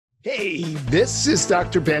Hey, this is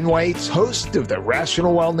Dr. Ben Whites, host of the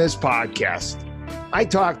Rational Wellness Podcast. I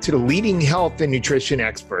talk to the leading health and nutrition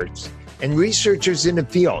experts and researchers in the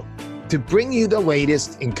field to bring you the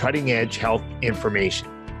latest in cutting-edge health information.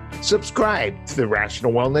 Subscribe to the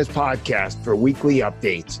Rational Wellness Podcast for weekly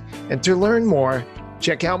updates. And to learn more,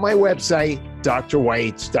 check out my website,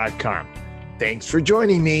 drwhites.com. Thanks for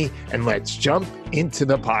joining me, and let's jump into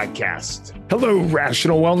the podcast. Hello,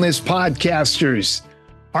 Rational Wellness Podcasters.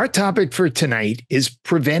 Our topic for tonight is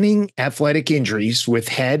preventing athletic injuries with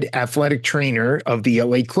head athletic trainer of the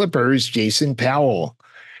LA Clippers, Jasen Powell.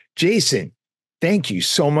 Jasen, thank you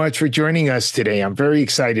so much for joining us today. I'm very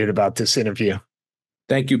excited about this interview.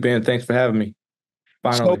 Thank you, Ben. Thanks for having me.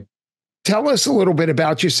 Finally. So, tell us a little bit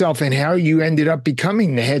about yourself and how you ended up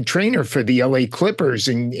becoming the head trainer for the LA Clippers.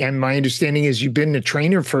 And my understanding is you've been a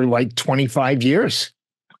trainer for like 25 years.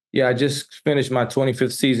 Yeah, I just finished my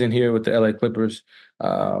 25th season here with the LA Clippers.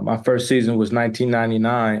 My first season was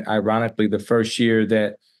 1999, ironically, the first year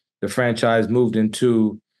that the franchise moved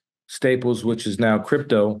into Staples, which is now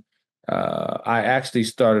Crypto. I actually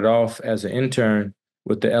started off as an intern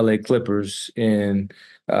with the LA Clippers. And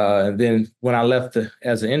then when I left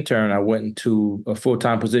as an intern, I went into a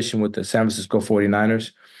full-time position with the San Francisco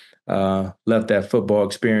 49ers, left that football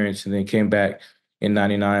experience, and then came back in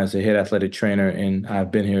 99 as a head athletic trainer, and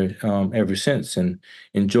I've been here ever since and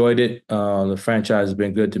enjoyed it. The franchise has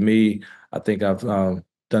been good to me. I think I've done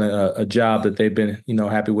a job that they've been,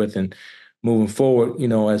 happy with. And moving forward,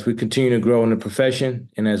 as we continue to grow in the profession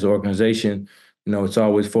and as an organization, it's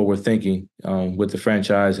always forward thinking with the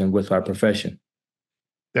franchise and with our profession.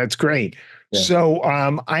 That's great. Yeah. So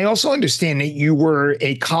I also understand that you were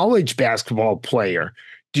a college basketball player.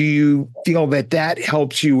 Do you feel that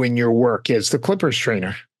helps you in your work as the Clippers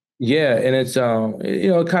trainer? Yeah, and it's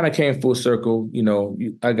it kind of came full circle.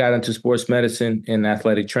 I got into sports medicine and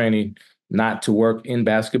athletic training not to work in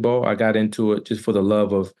basketball. I got into it just for the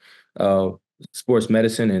love of sports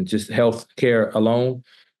medicine and just health care alone.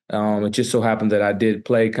 It just so happened that I did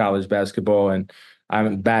play college basketball, and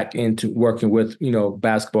I'm back into working with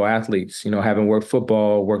basketball athletes. Having worked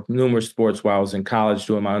football, worked numerous sports while I was in college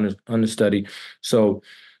doing my understudy. So.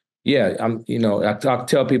 Yeah, I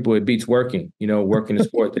tell people it beats working, working the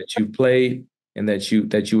sport that you play and that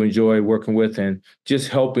you enjoy working with, and just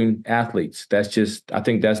helping athletes. I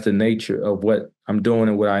think that's the nature of what I'm doing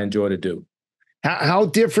and what I enjoy to do. How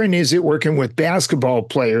different is it working with basketball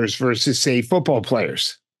players versus, say, football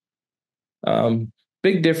players?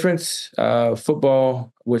 Big difference.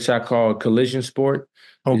 Football, which I call a collision sport,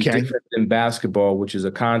 is different than basketball, which is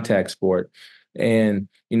a contact sport. And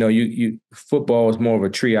you football is more of a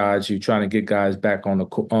triage. You're trying to get guys back on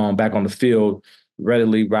the field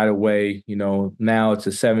readily right away. Now it's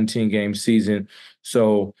a 17-game season,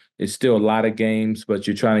 so it's still a lot of games, but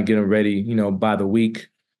you're trying to get them ready. By the week.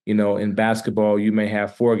 In basketball, you may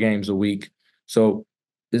have 4 games a week, so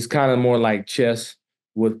it's kind of more like chess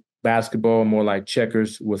with basketball, more like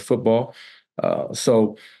checkers with football.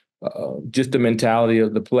 Just the mentality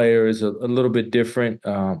of the player is a little bit different.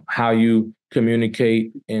 How you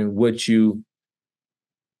communicate and what you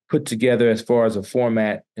put together as far as a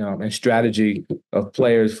format and strategy of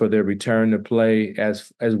players for their return to play,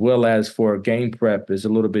 as well as for game prep, is a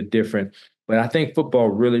little bit different. But I think football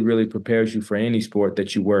really, really prepares you for any sport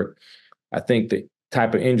that you work. I think the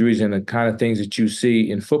type of injuries and the kind of things that you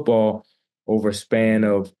see in football over a span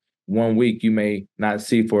of 1 week, you may not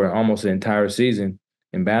see for almost an entire season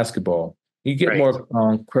in basketball. You get more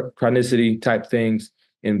chronicity type things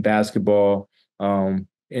in basketball.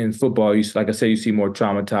 In football, like I say, you see more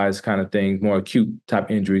traumatized kind of things, more acute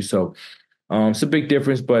type injuries. So it's a big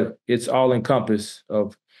difference, but it's all encompassed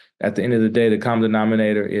of, at the end of the day, the common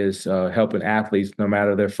denominator is helping athletes, no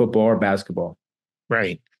matter their football or basketball.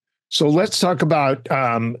 Right. So let's talk about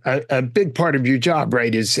a big part of your job,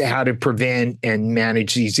 right, is how to prevent and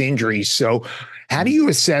manage these injuries. So how do you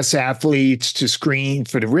assess athletes to screen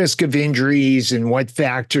for the risk of injuries, and what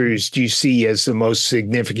factors do you see as the most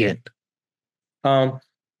significant?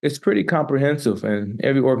 It's pretty comprehensive, and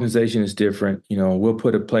every organization is different. We'll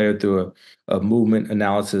put a player through a movement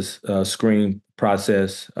analysis screen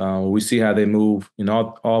process. We see how they move,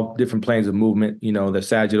 all different planes of movement, the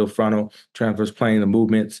sagittal, frontal, transverse plane of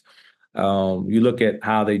movements. You look at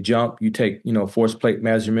how they jump. You take, force plate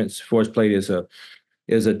measurements. Force plate is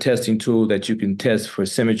a testing tool that you can test for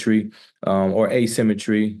symmetry or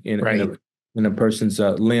asymmetry in a person's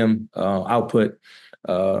limb output.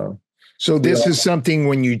 So this is something,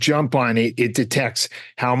 when you jump on it, it detects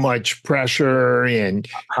how much pressure and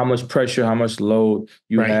how much load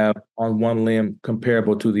you have on one limb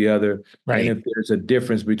comparable to the other. And if there's a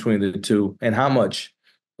difference between the two, and how much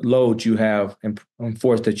load you have and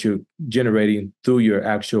force that you're generating through your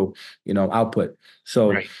actual, output.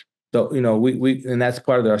 So, Right. we and that's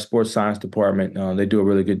part of our sports science department. They do a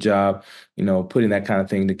really good job, putting that kind of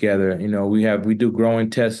thing together. We do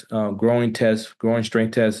growing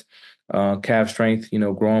strength tests, calf strength,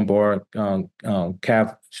 growing bar,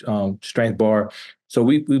 calf strength bar. So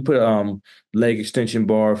we put leg extension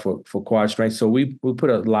bar for quad strength. So we put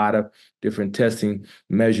a lot of different testing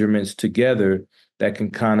measurements together that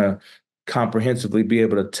can kind of comprehensively be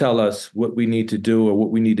able to tell us what we need to do or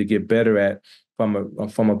what we need to get better at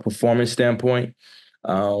from a performance standpoint.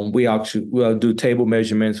 We'll do table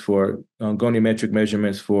measurements for goniometric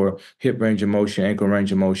measurements for hip range of motion, ankle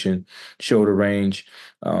range of motion, shoulder range,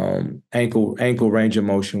 ankle range of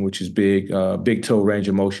motion, which is big toe range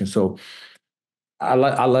of motion. So I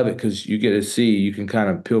love it because you can kind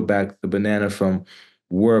of peel back the banana from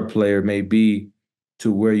where a player may be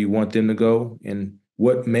to where you want them to go and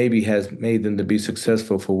what maybe has made them to be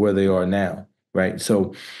successful for where they are now, right?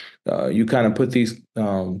 So you kind of put these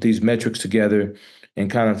metrics together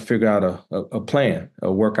and kind of figure out a plan,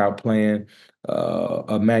 a workout plan,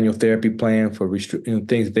 a manual therapy plan for things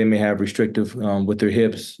that they may have restrictive with their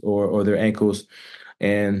hips or their ankles.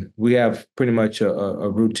 And we have pretty much a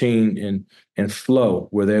routine and flow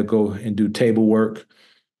where they'll go and do table work.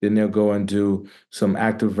 Then they'll go and do some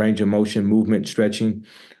active range of motion, movement, stretching.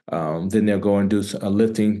 Then they'll go and do a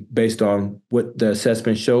lifting based on what the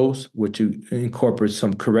assessment shows, which incorporates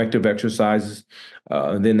some corrective exercises.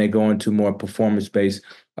 And then they go into more performance-based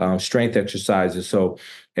strength exercises. So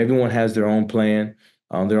everyone has their own plan,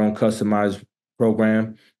 their own customized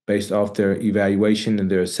program based off their evaluation and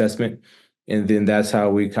their assessment. And then that's how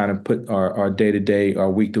we kind of put our day-to-day, our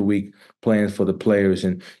week-to-week plans for the players.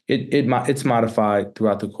 And it's modified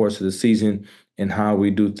throughout the course of the season and how we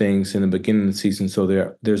do things in the beginning of the season.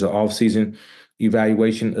 So there's an off-season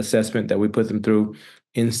evaluation assessment that we put them through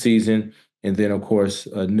in season. And then, of course,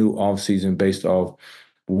 a new off-season based off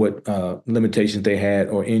what limitations they had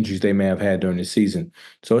or injuries they may have had during the season.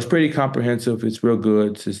 So it's pretty comprehensive. It's real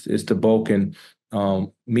good. It's the bulk and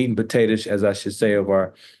meat and potatoes, as I should say, of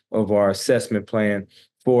our assessment plan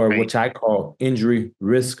for Right. which I call injury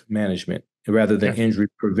risk management rather than Yeah. injury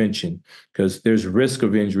prevention, because there's risk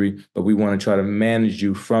of injury, but we want to try to manage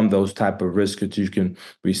you from those type of risks that you can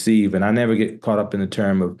receive. And I never get caught up in the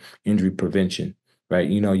term of injury prevention, right?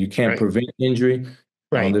 You can't Right. prevent injury.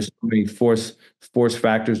 Right. There's so many force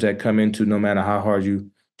factors that come into no matter how hard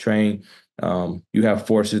you train. You have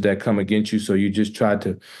forces that come against you, so you just try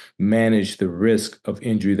to manage the risk of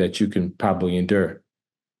injury that you can probably endure.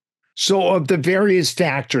 So, of the various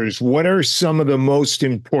factors, what are some of the most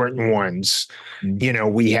important ones?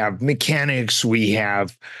 We have mechanics, we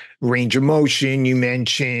have range of motion, you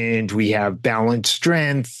mentioned, we have balance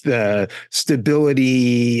strength,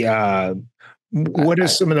 stability. What are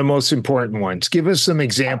some of the most important ones? Give us some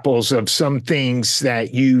examples of some things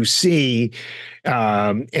that you see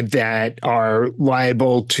that are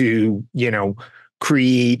liable to,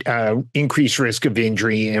 create increased risk of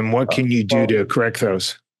injury, and what can you do to correct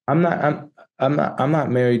those? I'm not I'm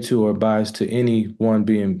not married to or biased to any one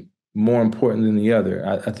being more important than the other.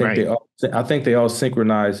 Right. I think they all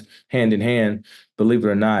synchronize hand in hand, believe it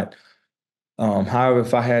or not. However,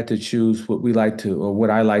 if I had to choose what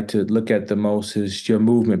I like to look at the most is your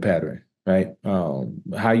movement pattern, right?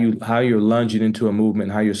 How you're lunging into a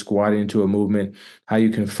movement, how you're squatting into a movement, how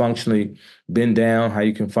you can functionally bend down, how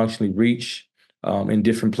you can functionally reach in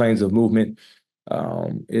different planes of movement.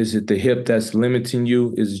 Is it the hip that's limiting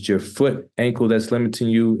you? Is it your foot, ankle that's limiting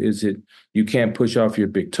you? Is it you can't push off your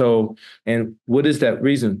big toe? And what is that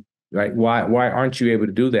reason, right? Why aren't you able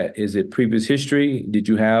to do that? Is it previous history? Did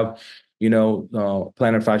you have,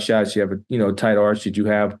 plantar fasciitis? You have a tight arch? Did you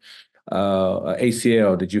have a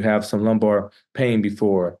ACL? Did you have some lumbar pain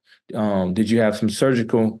before? Did you have some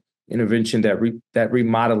surgical intervention that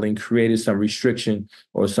remodeling created some restriction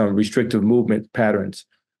or some restrictive movement patterns?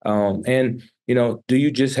 And do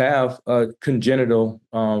you just have a congenital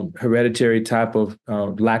hereditary type of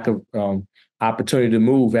lack of opportunity to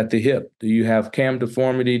move at the hip? Do you have cam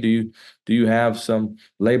deformity? Do you have some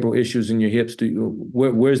labral issues in your hips?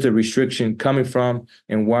 Where's the restriction coming from,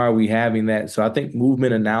 and why are we having that? So I think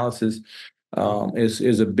movement analysis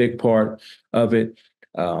is a big part of it.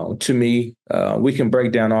 To me, we can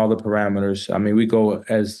break down all the parameters. I mean, we go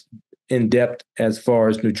as in depth as far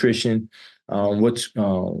as nutrition. What's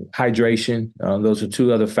hydration? Those are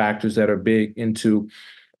two other factors that are big into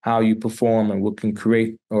how you perform and what can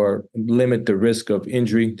create or limit the risk of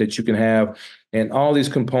injury that you can have, and all these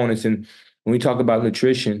components. And when we talk about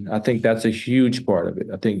nutrition, I think that's a huge part of it.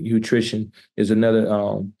 I think nutrition is another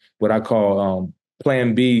what I call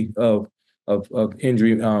plan B of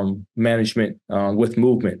injury management with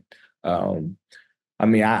movement. I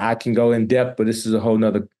mean, I can go in depth, but this is a whole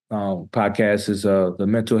nother podcast. Is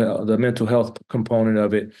the mental health component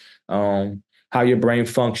of it, how your brain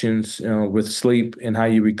functions with sleep, and how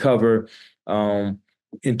you recover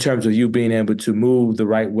in terms of you being able to move the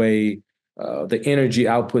right way, the energy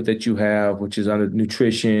output that you have, which is under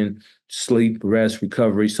nutrition, sleep, rest,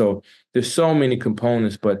 recovery. So there's so many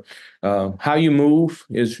components, but how you move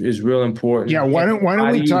is real important. Yeah, why don't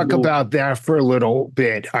How do we you talk move? about that for a little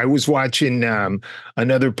bit? I was watching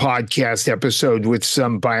another podcast episode with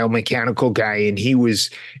some biomechanical guy, and he was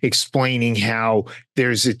explaining how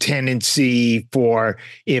there's a tendency for,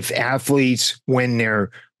 if athletes, when they're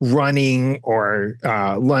running or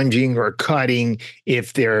lunging or cutting,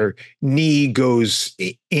 if their knee goes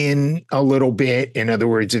in a little bit, in other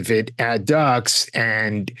words, if it adducts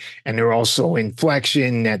and they're also in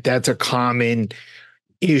flexion, that's a common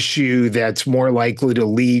issue that's more likely to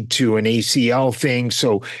lead to an ACL thing.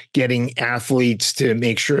 So getting athletes to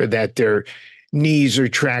make sure that their knees are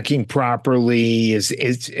tracking properly is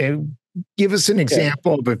give us an Yeah.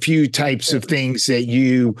 example of a few types of things that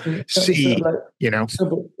you see,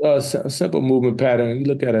 Simple movement pattern. You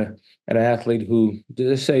look at an athlete who,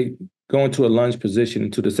 let's say, go into a lunge position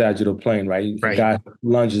into the sagittal plane, right? A Right. guy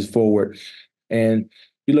lunges forward, and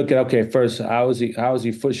you look at, okay, first, how is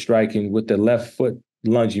he foot striking with the left foot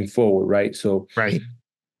lunging forward, right? So Right.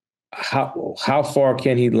 how far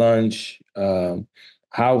can he lunge?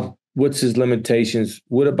 What's his limitations?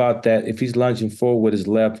 What about that? If he's lunging forward with his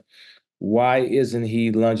left, why isn't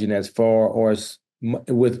he lunging as far or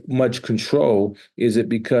with much control? Is it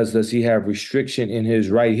because does he have restriction in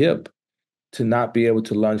his right hip to not be able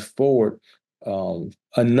to lunge forward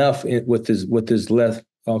enough with his left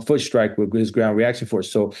foot strike with his ground reaction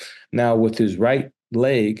force? So now with his right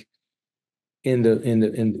leg in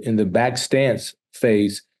the back stance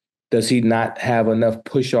phase, does he not have enough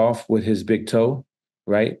push off with his big toe?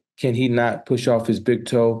 Right? Can he not push off his big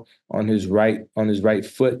toe on his right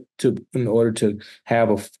foot in order to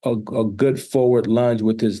have a good forward lunge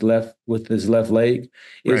with his left leg?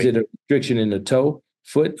 Is Right. it a restriction in the toe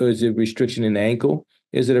foot, or is it a restriction in the ankle?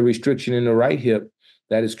 Is it a restriction in the right hip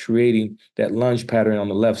that is creating that lunge pattern on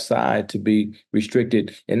the left side to be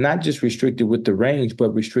restricted, and not just restricted with the range,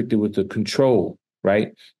 but restricted with the control,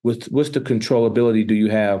 right? What's the controllability do you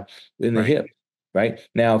have in the Right. hip, right?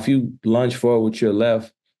 Now, if you lunge forward with your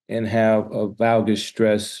left and have a valgus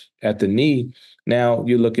stress at the knee, now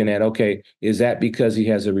you're looking at, okay, is that because he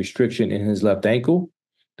has a restriction in his left ankle?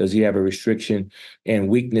 Does he have a restriction and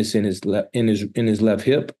weakness in his left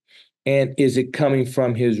hip? And is it coming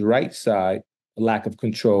from his right side, lack of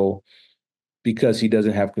control, because he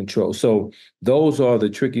doesn't have control? So those are the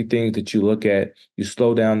tricky things that you look at. You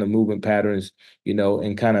slow down the movement patterns,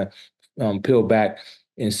 and kind of peel back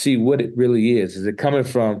and see what it really is. Is it coming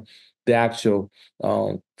from the actual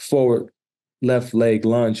forward left leg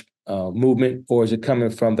lunge movement, or is it coming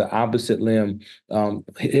from the opposite limb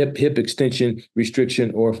hip extension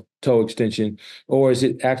restriction or toe extension, or is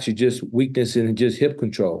it actually just weakness in just hip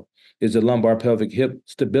control? Is the lumbar pelvic hip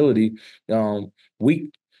stability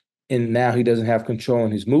weak, and now he doesn't have control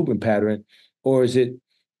in his movement pattern, or is it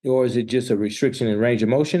just a restriction in range of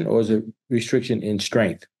motion, or is it restriction in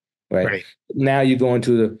strength? Right. Right. Now you go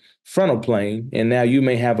into the frontal plane, and now you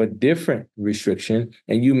may have a different restriction,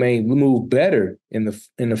 and you may move better in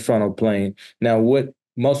the frontal plane. Now, what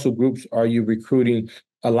muscle groups are you recruiting,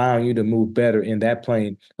 allowing you to move better in that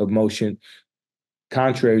plane of motion,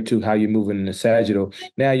 contrary to how you're moving in the sagittal?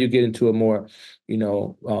 Now you get into a more,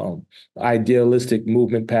 idealistic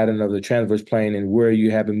movement pattern of the transverse plane, and where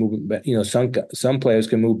you have a movement. Some players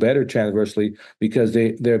can move better transversely because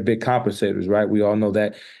they're big compensators, right? We all know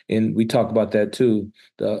that, and we talk about that too.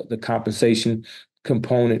 The compensation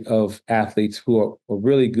component of athletes who are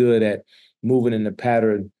really good at moving in the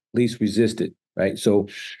pattern least resisted, right? So,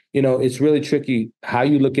 it's really tricky how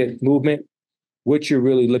you look at movement, what you're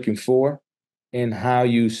really looking for, and how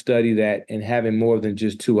you study that, and having more than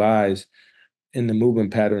just two eyes in the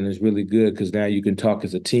movement pattern is really good, because now you can talk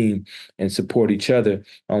as a team and support each other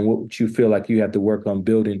on what you feel like you have to work on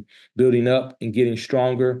building up and getting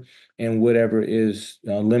stronger, and whatever is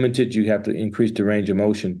limited, you have to increase the range of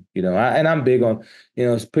motion. I'm big on,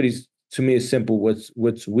 it's pretty, to me, it's simple.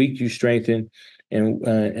 What's weak, you strengthen,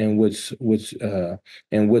 and what's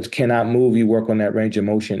cannot move, you work on that range of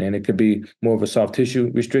motion. And it could be more of a soft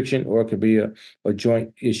tissue restriction, or it could be a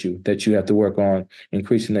joint issue that you have to work on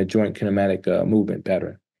increasing that joint kinematic movement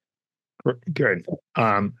pattern. Good.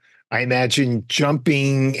 I imagine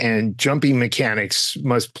jumping mechanics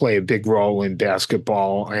must play a big role in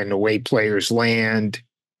basketball and the way players land.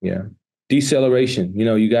 Yeah. Deceleration.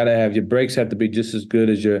 You got to have your brakes have to be just as good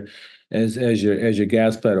as your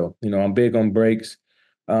gas pedal. I'm big on brakes.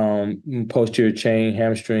 Posterior chain,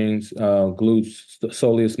 hamstrings, glutes,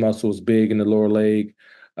 soleus muscles, big in the lower leg.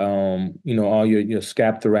 All your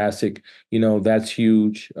scap thoracic, that's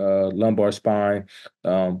huge. Lumbar spine.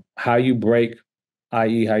 How you brake,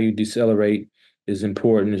 i.e., how you decelerate, is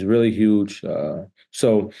important, is really huge.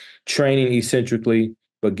 So training eccentrically,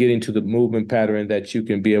 but getting to the movement pattern that you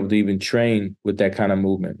can be able to even train with that kind of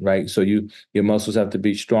movement, right? So your muscles have to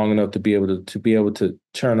be strong enough to be able to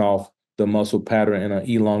turn off the muscle pattern in an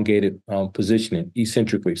elongated positioning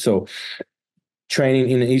eccentrically. So training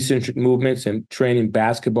in eccentric movements and training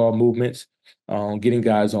basketball movements, getting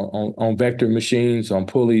guys on vector machines, on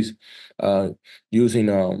pulleys,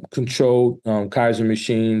 using controlled Kaiser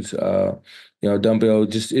machines, dumbbell.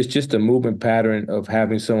 It's just a movement pattern of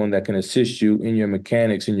having someone that can assist you in your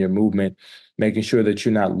mechanics, in your movement, making sure that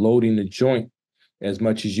you're not loading the joint as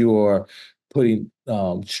much as you are putting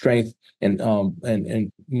strength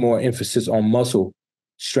and more emphasis on muscle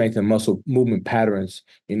strength and muscle movement patterns,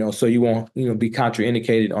 so you won't, be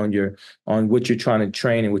contraindicated on what you're trying to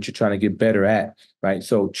train and what you're trying to get better at, right?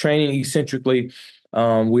 So training eccentrically,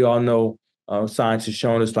 we all know science has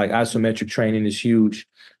shown us like isometric training is huge.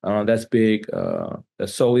 That's big. The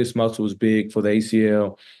soleus muscle is big for the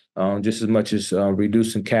ACL, just as much as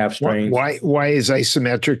reducing calf strains. Why is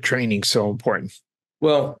isometric training so important?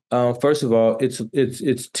 Well, first of all,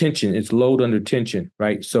 it's tension, it's load under tension,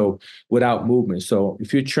 right? So without movement. So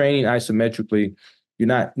if you're training isometrically, you're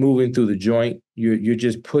not moving through the joint. You're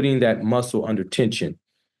just putting that muscle under tension.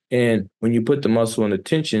 And when you put the muscle under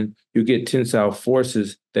tension, you get tensile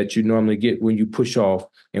forces that you normally get when you push off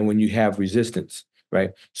and when you have resistance, right?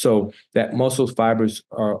 So that muscle fibers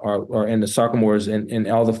are in the sarcomeres and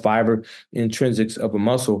all the fiber intrinsics of a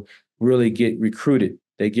muscle really get recruited.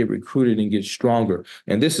 They get recruited and get stronger,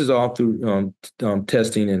 and this is all through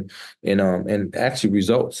testing and actually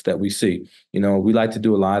results that we see. We like to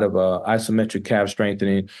do a lot of isometric calf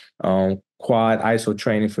strengthening, quad iso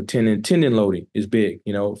training for tendon loading is big.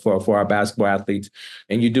 For our basketball athletes,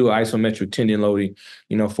 and you do isometric tendon loading,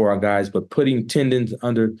 for our guys, but putting tendons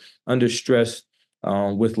under stress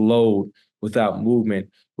with load without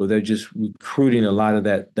movement, where they're just recruiting a lot of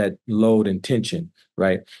that load and tension.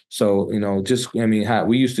 Right. So,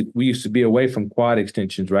 we used to be away from quad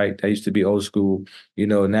extensions, right? That used to be old school.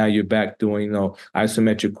 Now you're back doing,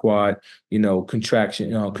 isometric quad,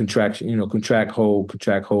 contraction, contract,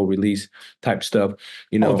 hold, release type stuff.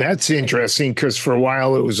 Oh, that's interesting, because for a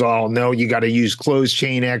while it was all, no, you got to use closed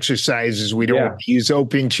chain exercises. We don't use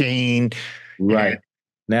open chain. Right.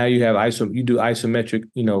 Now you have you do isometric,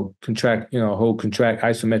 contract, hold, contract,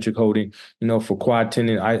 isometric holding, for quad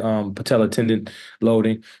tendon, patella tendon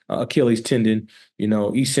loading, Achilles tendon,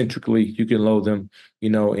 eccentrically, you can load them,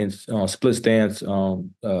 in split stance,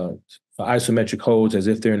 isometric holds as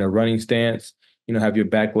if they're in a running stance, have your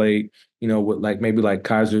back leg, with maybe like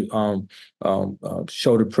Kaiser,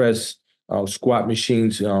 shoulder press, squat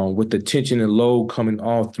machines, with the tension and load coming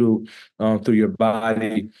all through your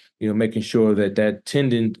body, making sure that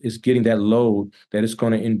tendon is getting that load that it's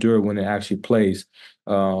going to endure when it actually plays,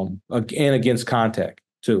 and against contact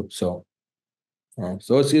too. So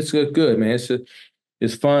it's good, man.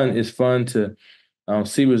 It's fun. It's fun to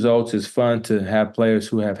see results. It's fun to have players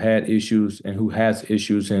who have had issues and who has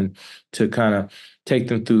issues, and to kind of take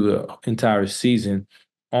them through the entire season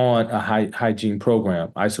on a hygiene program,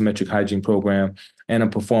 isometric hygiene program, and a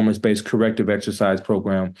performance-based corrective exercise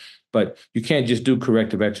program. But you can't just do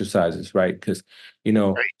corrective exercises, right? Because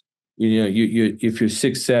Right. you if you're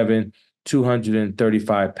 6'7",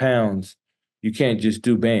 235 pounds, you can't just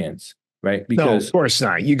do bands, right? No, of Because course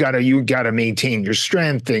not. You gotta maintain your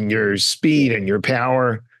strength and your speed and your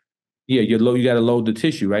power. you got to load the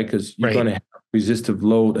tissue, right? Because you're Right. going to have resistive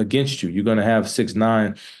load against you. You're going to have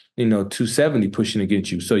 6'9", 270 pushing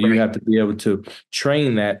against you. So you Right. have to be able to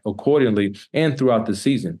train that accordingly and throughout the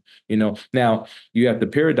season. Now you have to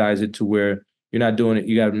periodize it to where you're not doing it.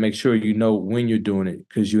 You got to make sure you know when you're doing it,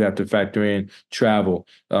 because you have to factor in travel.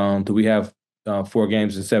 Do we have 4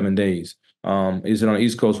 games in 7 days? Is it on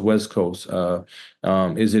East Coast, West Coast?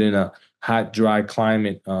 Is it in a hot, dry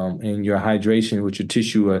climate, and your hydration with your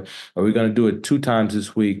tissue? Are we going to do it 2 times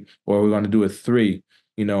this week, or are we going to do it 3?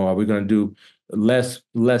 Are we going to do less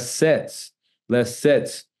sets,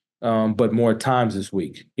 but more times this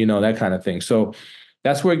week? That kind of thing. So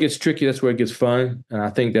that's where it gets tricky. That's where it gets fun. And I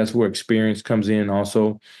think that's where experience comes in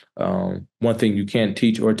also. One thing you can't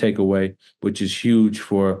teach or take away, which is huge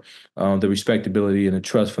for the respectability and the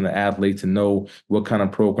trust from the athlete to know what kind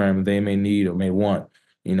of program they may need or may want.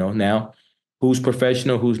 Now who's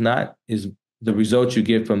professional, who's not, is the results you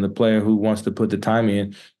get from the player who wants to put the time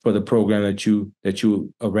in for the program that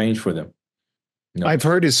you arrange for them. I've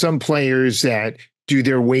heard of some players that do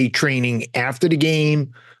their weight training after the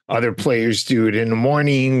game. Other players do it in the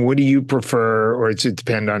morning. What do you prefer, or does it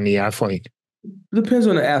depend on the athlete? Depends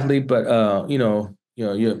on the athlete, but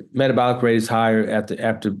your metabolic rate is higher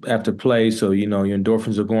after play, so your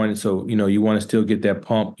endorphins are going. So you want to still get that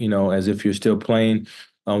pump, as if you're still playing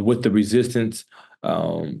with the resistance.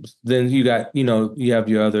 Then you have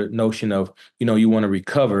your other notion of you want to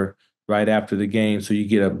recover right after the game, so you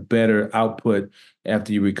get a better output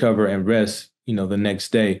after you recover and rest. The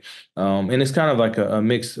next day, and it's kind of like a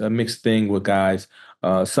mixed thing with guys.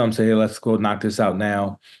 Some say, hey, let's go knock this out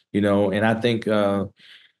now, and I think,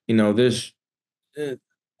 there's, uh,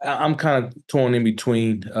 I'm kind of torn in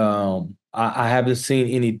between. I haven't seen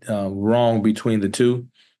any wrong between the two.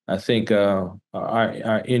 I think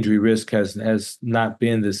our injury risk has not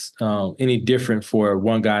been this any different for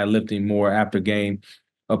one guy lifting more after game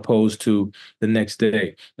opposed to the next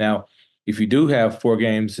day. Now, if you do have 4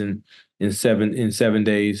 games in 7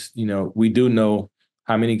 days, we do know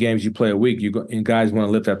how many games you play a week. And guys want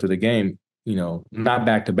to lift after the game. Not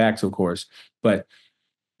back to backs, of course, but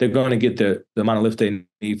they're going to get the amount of lift they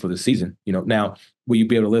need for the season. Now, will you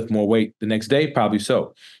be able to lift more weight the next day? Probably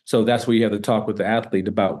so. So that's where you have to talk with the athlete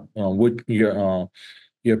about what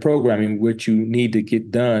your programming, what you need to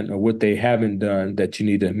get done or what they haven't done that you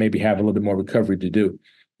need to maybe have a little bit more recovery to do.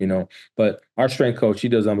 But our strength coach, he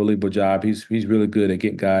does an unbelievable job. He's really good at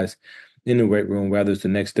getting guys in the weight room, whether it's the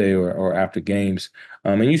next day or after games.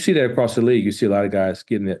 And you see that across the league. You see a lot of guys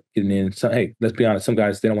getting in. So, hey, let's be honest, some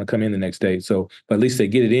guys, they don't want to come in the next day. So, but at least they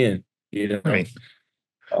get it in. Right.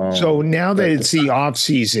 So now that it's the off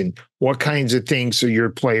season, what kinds of things are your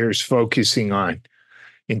players focusing on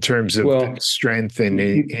in terms of strength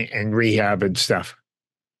and rehab and stuff?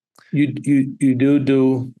 You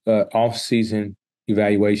do off season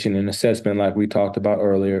evaluation and assessment like we talked about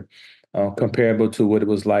earlier, comparable to what it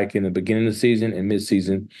was like in the beginning of the season and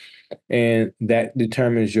mid-season, and that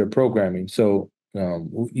determines your programming. So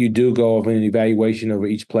you do go over an evaluation over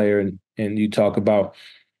each player, and you talk about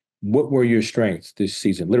what were your strengths this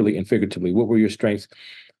season, literally and figuratively. What were your strengths?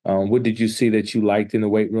 What did you see that you liked in the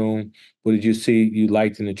weight room? What did you see you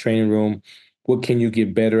liked in the training room? What can you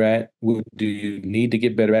get better at? What do you need to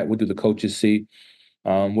get better at? What do the coaches see?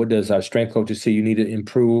 What does our strength coaches see you need to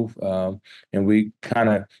improve? And we kind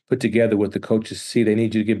of put together what the coaches see they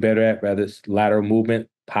need you to get better at, rather it's lateral movement,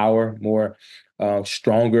 power, more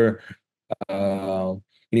stronger. You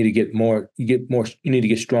need to get more. You need to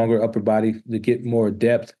get stronger upper body to get more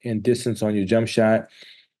depth and distance on your jump shot.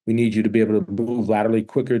 We need you to be able to move laterally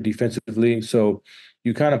quicker defensively. So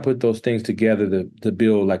you kind of put those things together to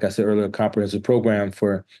build, like I said earlier, a comprehensive program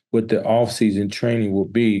for what the off-season training will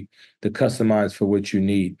be to customize for what you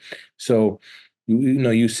need. So,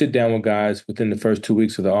 you sit down with guys within the first 2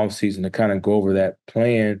 weeks of the off-season to kind of go over that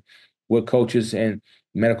plan, what coaches and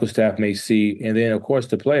medical staff may see. And then, of course,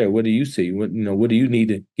 the player, what do you see? What do you need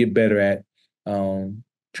to get better at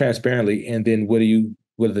transparently? And then what do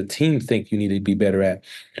the team think you need to be better at?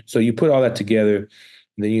 So you put all that together.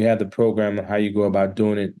 Then you have the program and how you go about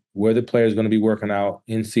doing it, where the player is going to be working out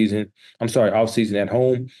off season at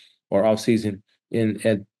home or off season in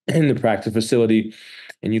the practice facility.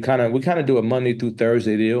 And we kind of do a Monday through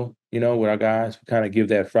Thursday deal, with our guys. We kind of give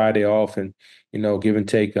that Friday off and, give and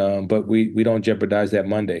take. But we don't jeopardize that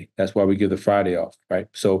Monday. That's why we give the Friday off, right?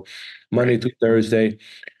 So Monday through Thursday.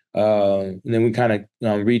 And then we kind of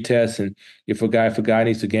retest, and if a guy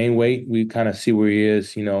needs to gain weight, we kind of see where he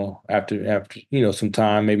is, after some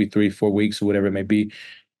time, maybe 3-4 weeks or whatever it may be.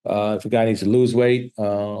 If a guy needs to lose weight,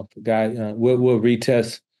 we'll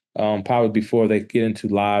retest probably before they get into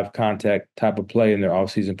live contact type of play in their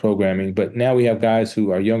offseason programming. But now we have guys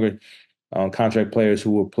who are younger contract players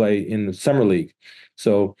who will play in the summer league.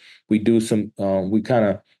 So we do we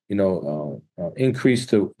kind of increase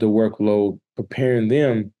the workload, preparing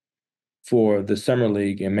them for the summer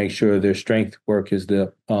league and make sure their strength work is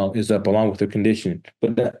up along with their conditioning.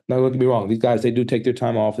 But don't get me wrong, these guys, they do take their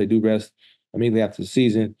time off, they do rest immediately after the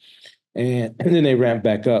season, and then they ramp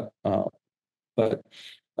back up. But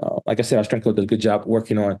like I said, our strength coach does a good job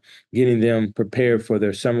working on getting them prepared for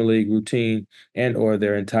their summer league routine and or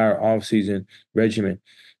their entire off-season regimen.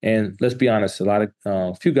 And let's be honest,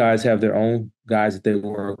 few guys have their own guys that they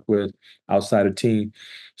work with outside of team.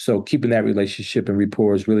 So keeping that relationship and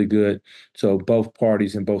rapport is really good. So both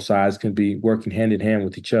parties and both sides can be working hand in hand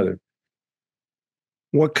with each other.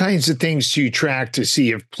 What kinds of things do you track to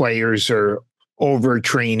see if players are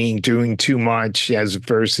overtraining, doing too much as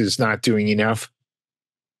versus not doing enough?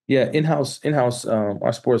 Yeah, in-house,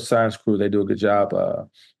 our sports science crew, they do a good job.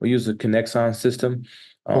 We use the Connexon system.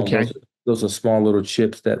 Um, Okay. those those are small little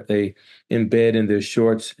chips that they embed in their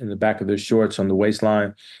shorts, in the back of their shorts on the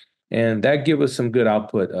waistline, and that give us some good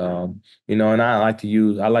output. And I like to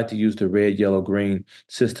use the red, yellow, green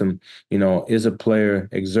system. Is a player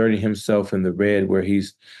exerting himself in the red where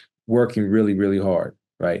he's working really, really hard,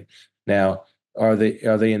 right? Now, are they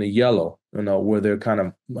in a yellow, where they're kind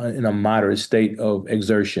of in a moderate state of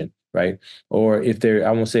exertion, right? Or if they're,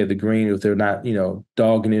 I won't say the green, if they're not,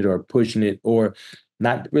 dogging it or pushing it, or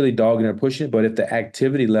not really dogging or pushing it, but if the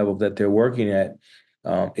activity level that they're working at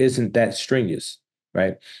isn't that strenuous,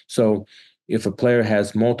 right? So if a player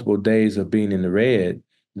has multiple days of being in the red,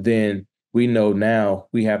 then we know now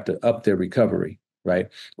we have to up their recovery, right?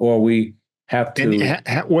 Or we have And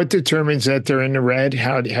to. what determines that they're in the red?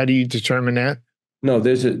 How do you determine that? No,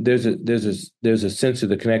 there's a sensor,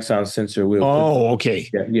 the Connexon sensor will put. Oh, okay.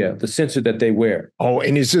 Yeah, the sensor that they wear. Oh,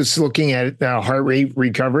 and is this looking at heart rate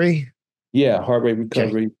recovery? Yeah, heart rate Okay.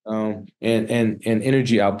 recovery, and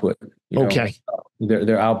energy output, Okay.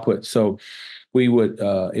 their output. So we would,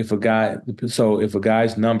 if a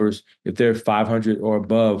guy's numbers, if they're 500 or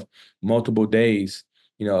above multiple days,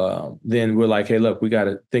 then we're like, hey, look, we got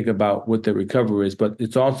to think about what the recovery is. But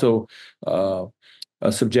it's also uh,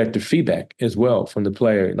 a subjective feedback as well from the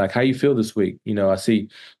player, like how you feel this week. I see,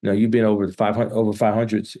 you've been over 500, over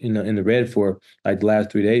 500s in the red for like the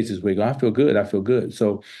last 3 days this week. I feel good. I feel good.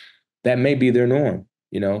 So that may be their norm,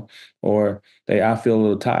 or I feel a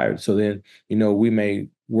little tired. So then, we may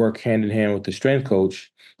work hand in hand with the strength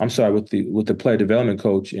coach. I'm sorry, with the player development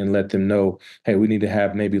coach, and let them know, hey, we need to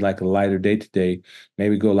have maybe like a lighter day today,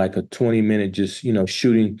 maybe go like a 20-minute just,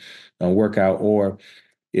 shooting workout. Or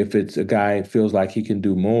if it's a guy feels like he can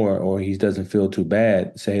do more or he doesn't feel too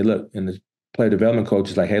bad, say, hey, look, and the player development coach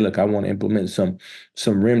is like, hey, look, I want to implement some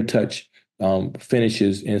rim touch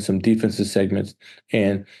finishes in some defensive segments,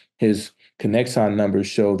 and his Connexon numbers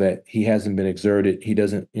show that he hasn't been exerted. He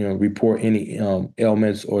doesn't, report any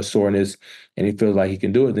ailments or soreness, and he feels like he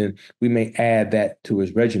can do it. Then we may add that to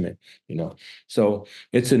his regimen. So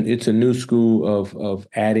it's a new school of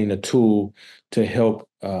adding a tool to help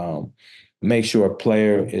make sure a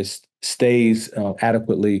player stays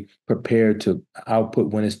adequately prepared to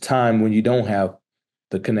output when it's time, when you don't have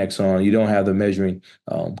the Connexon, you don't have the measuring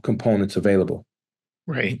components available.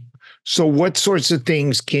 Right. So, what sorts of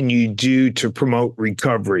things can you do to promote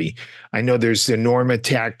recovery? I know there's the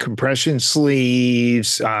Normatec compression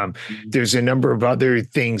sleeves. Mhm. There's a number of other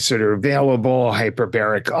things that are available.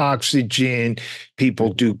 Hyperbaric oxygen.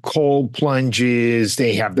 People do cold plunges.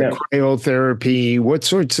 They have the Yeah, cryotherapy. What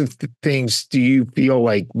sorts of things do you feel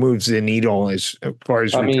like moves the needle as far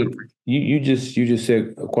as I recovery? mean, you just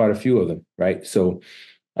said quite a few of them, right? So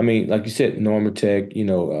I mean, like you said, Normatec,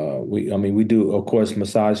 we do, of course,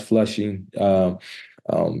 massage flushing.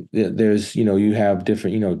 There's, you have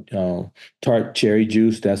different, tart cherry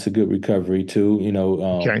juice. That's a good recovery too.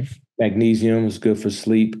 Okay. Magnesium is good for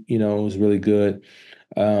sleep, is really good.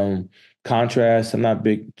 Um, Contrast, I'm not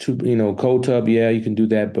big, too, cold tub. Yeah, you can do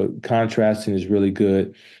that, but contrasting is really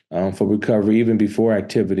good for recovery, even before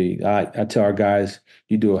activity. I tell our guys,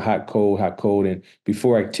 you do a hot, cold, and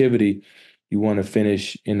before activity, you want to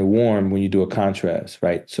finish in the warm when you do a contrast,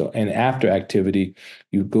 right? So, and after activity,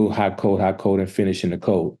 you go hot, cold, and finish in the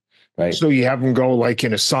cold, right? So you have them go like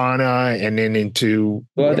in a sauna and then into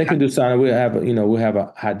Well, they can do sauna. We'll have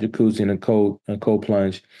a hot jacuzzi and a cold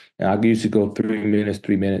plunge, and I usually go 3 minutes,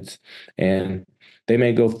 3 minutes, and they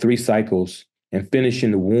may go 3 cycles and finish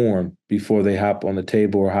in the warm before they hop on the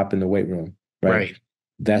table or hop in the weight room, right? right,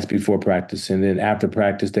 That's before practice, and then after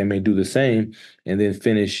practice, they may do the same and then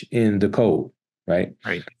finish in the cold, right?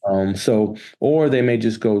 right. Or they may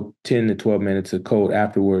just go 10 to 12 minutes of cold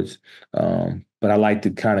afterwards. But I like to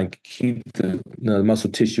kind of keep the muscle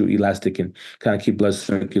tissue elastic and kind of keep blood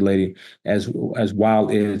circulating as while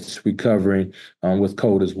it's recovering with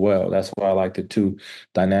cold as well. That's why I like the two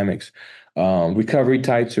dynamics. Recovery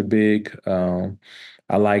tights are big.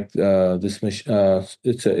 I like this.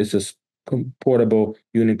 It's a portable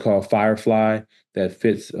unit called Firefly. that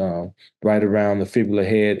fits right around the fibular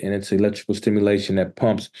head, and it's electrical stimulation that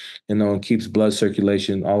pumps, and keeps blood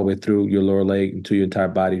circulation all the way through your lower leg into your entire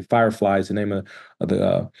body. Firefly is the name of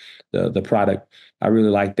the product. I really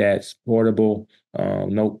like that. It's portable,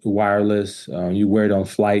 no wireless. You wear it on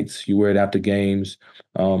flights. You wear it after games.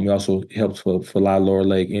 It also helps for a lot of lower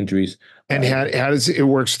leg injuries. And how does it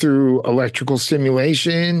works through electrical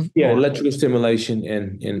stimulation? Yeah, electrical stimulation,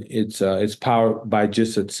 and it's powered by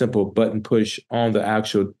just a simple button push on the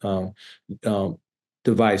actual um,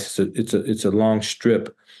 device. It's a long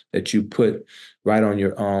strip that you put right on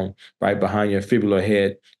your right behind your fibular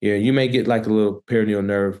head. Yeah, you may get like a little perineal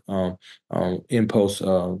nerve impulse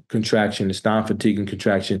contraction. It's non-fatiguing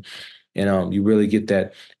contraction, and you really get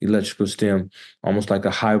that electrical stim, almost like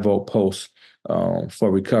a high volt pulse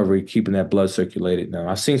for recovery, keeping that blood circulated. Now,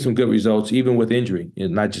 I've seen some good results even with injury,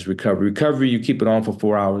 and not just recovery. Recovery, you keep it on for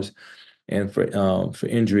 4 hours, and for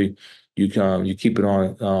injury, you keep it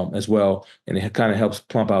on as well, and it kind of helps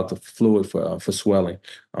pump out the fluid for swelling.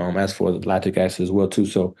 As for the lactic acid as well too.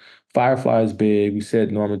 So Firefly is big. We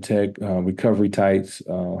said Normatec, recovery tights,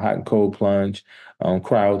 hot and cold plunge,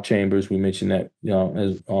 cryo chambers. We mentioned that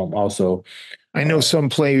as also. I know some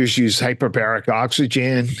players use hyperbaric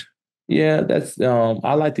oxygen. Yeah, that's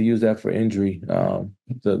I like to use that for injury.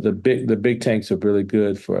 The big tanks are really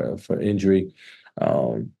good for injury.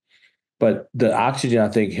 Um, but the oxygen, I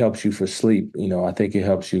think, helps you for sleep. I think it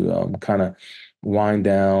helps you kind of wind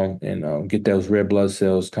down and get those red blood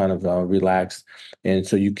cells kind of relaxed. And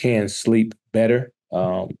so you can sleep better.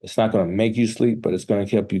 It's not going to make you sleep, but it's going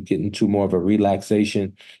to help you get into more of a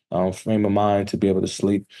relaxation frame of mind to be able to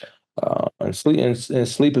sleep. And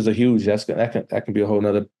sleep is a huge, that can be a whole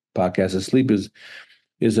nother podcast. And sleep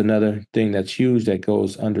is another thing that's huge that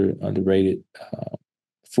goes underrated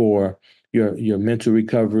for your mental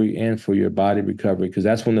recovery and for your body recovery, because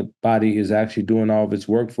that's when the body is actually doing all of its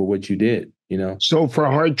work for what you did. So for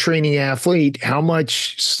a hard training athlete, how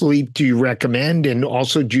much sleep do you recommend? And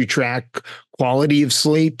also, do you track quality of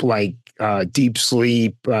sleep, like deep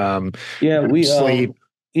sleep, Yeah, we sleep?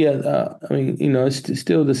 I mean, it's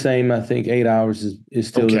still the same. I think 8 hours is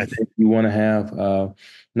still the Okay. thing you want to have.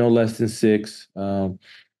 No less than 6.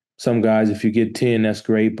 Some guys, if you get 10, that's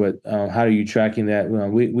great. But how are you tracking that?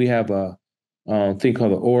 We have a thing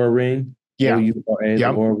called the Aura Ring. Yeah. OURA, the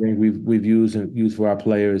Yep. Aura Ring we've used for our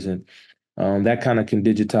players, and that kind of can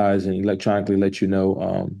digitize and electronically let you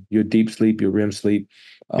know your deep sleep, your REM sleep,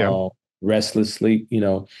 Yep. restless sleep.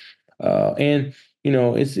 And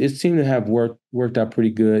it seemed to have worked out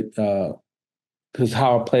pretty good. Because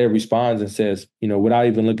how a player responds and says, without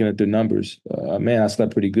even looking at their numbers, man, I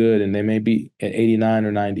slept pretty good. And they may be at 89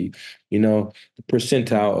 or 90, the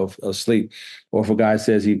percentile of sleep. Or if a guy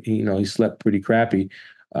says he slept pretty crappy,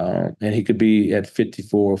 and he could be at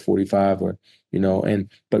 54 or 45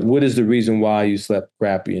 but what is the reason why you slept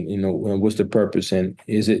crappy? And, and what's the purpose? And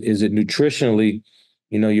is it nutritionally,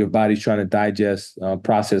 your body's trying to digest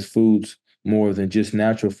processed foods more than just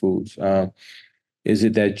natural foods? Is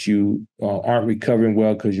it that you aren't recovering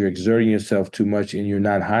well because you're exerting yourself too much and you're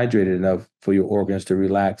not hydrated enough for your organs to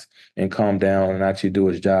relax and calm down and actually do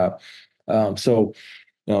its job? So,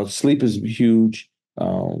 sleep is huge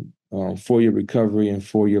for your recovery and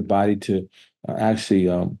for your body to actually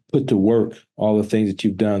put to work all the things that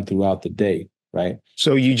you've done throughout the day, right?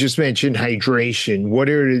 So you just mentioned hydration. What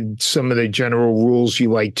are some of the general rules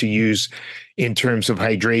you like to use in terms of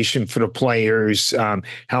hydration for the players?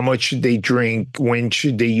 How much should they drink? When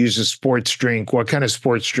should they use a sports drink? What kind of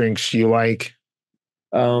sports drinks do you like?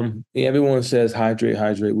 Yeah, everyone says hydrate,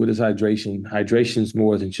 hydrate. What is hydration? Hydration is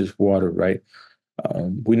more than just water, right?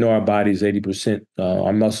 We know our body is 80%,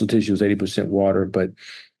 our muscle tissue is 80% water, but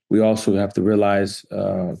we also have to realize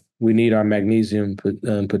we need our magnesium,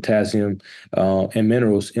 potassium, and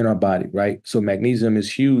minerals in our body, right? So magnesium is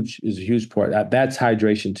a huge part. That's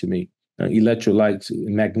hydration to me. Electrolytes,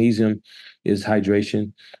 magnesium is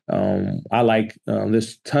hydration. I like,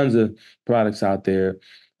 there's tons of products out there.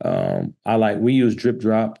 We use Drip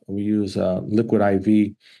Drop, we use Liquid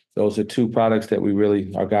IV. Those are two products that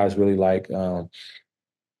our guys really like.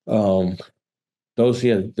 Um, those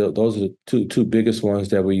are the two biggest ones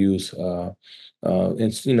that we use.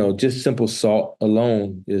 And just simple salt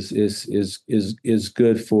alone is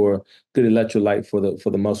good for good electrolyte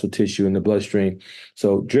for the muscle tissue and the bloodstream.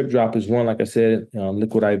 So Drip Drop is one, like I said.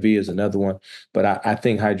 Liquid IV is another one. But I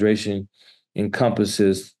think hydration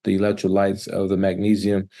encompasses the electrolytes of the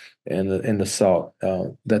magnesium and the salt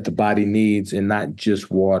that the body needs, and not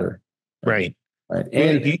just water. Right. Right.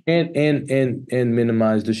 And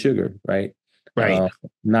minimize the sugar, right? Right.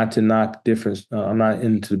 Not to knock different. I'm not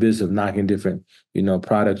into the business of knocking different,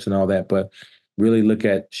 products and all that, but really look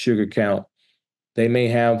at sugar count. They may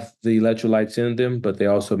have the electrolytes in them, but they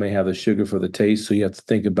also may have the sugar for the taste. So you have to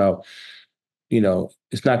think about,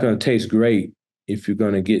 it's not going to taste great if you're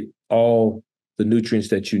going to get all the nutrients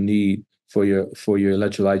that you need for your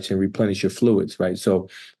electrolytes and replenish your fluids, right? So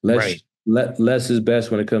less Right. less is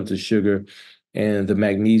best when it comes to sugar, and the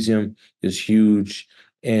magnesium is huge,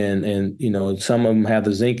 and some of them have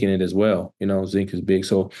the zinc in it as well. Zinc is big.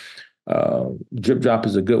 So drip drop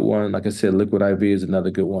is a good one. Like I said, liquid IV is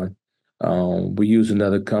another good one. We use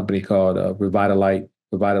another company called Revitalite.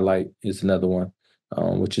 Revitalite is another one,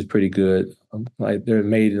 which is pretty good. Like they're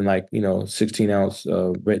made in 16-ounce,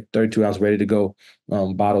 32-ounce ready to go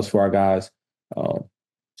bottles for our guys.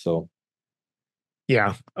 So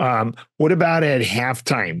Yeah. What about at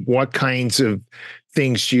halftime? What kinds of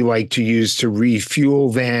things do you like to use to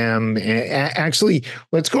refuel them? Actually,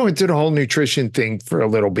 let's go into the whole nutrition thing for a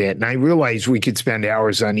little bit. And I realize we could spend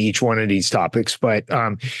hours on each one of these topics, but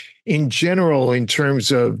in general, in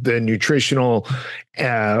terms of the nutritional,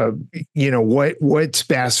 what's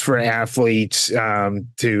best for athletes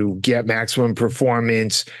to get maximum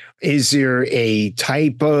performance? Is there a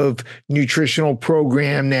type of nutritional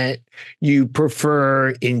program that you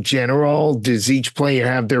prefer in general? Does each player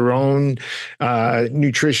have their own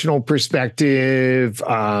nutritional perspective?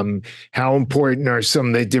 How important are some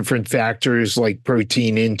of the different factors like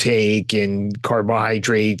protein intake and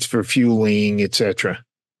carbohydrates for fueling, et cetera?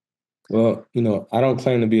 Well, I don't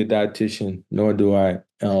claim to be a dietitian, nor do I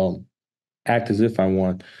act as if I'm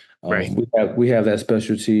one. Right. We have that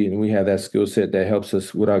specialty, and we have that skill set that helps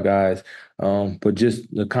us with our guys. But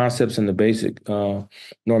just the concepts and the basic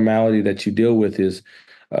normality that you deal with is,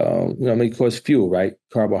 of course, fuel, right?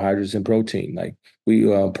 Carbohydrates and protein. Like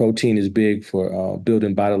protein is big for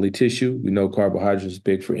building bodily tissue. We know carbohydrates is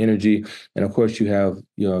big for energy, and of course, you have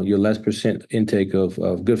your less percent intake of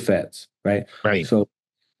good fats, right? Right. So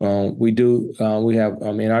we have,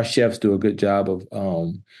 and our chefs do a good job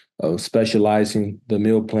of specializing the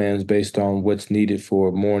meal plans based on what's needed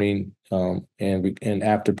for morning and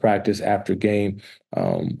after practice, after game,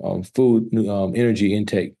 food, energy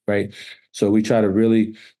intake, right? So we try to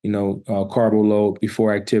really, carbo load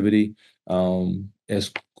before activity,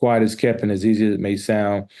 as quiet as kept and as easy as it may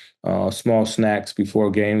sound. Small snacks before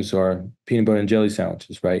games or peanut butter and jelly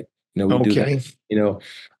sandwiches, right? We do that.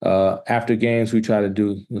 Okay. After games, we try to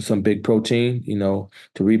do some big protein, to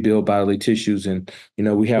rebuild bodily tissues. And,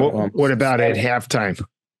 we have, What about at halftime?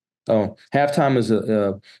 halftime is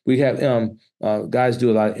we have, guys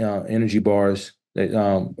do a lot of energy bars.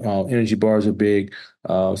 Energy bars are big.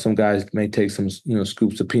 Some guys may take some,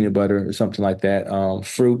 scoops of peanut butter or something like that.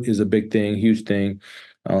 Fruit is a big thing, huge thing.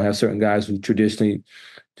 Have certain guys who traditionally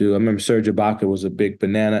do. I remember Serge Ibaka was a big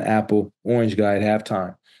banana, apple, orange guy at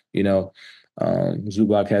halftime. You know,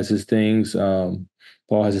 Zubac has his things. Paul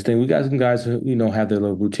has his thing. We got some guys who have their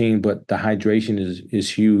little routine, but the hydration is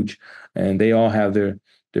huge, and they all have their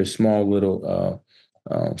small little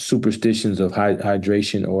superstitions of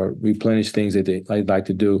hydration or replenish things that they like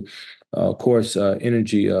to do. Of course,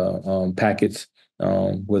 energy packets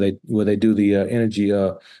where they do the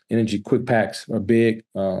energy quick packs are big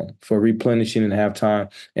for replenishing in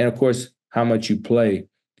halftime, and of course, how much you play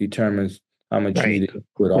determines how much you Right. need to Of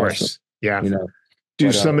put also. course. Yeah. You know, Do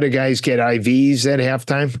but some of the guys get IVs at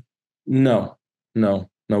halftime? no, no,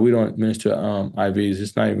 no, we don't administer IVs.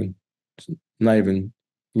 It's not even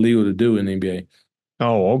legal to do in the NBA.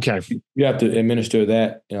 Oh, okay. You have to administer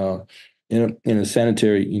that in a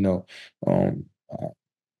sanitary, um, uh,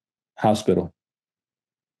 hospital.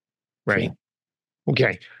 Right. So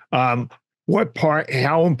Okay.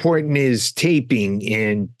 How important is taping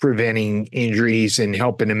in preventing injuries and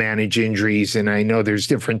helping to manage injuries? And I know there's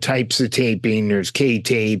different types of taping. There's K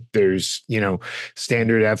tape, there's,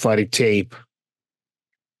 standard athletic tape.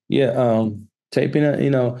 yeah, taping,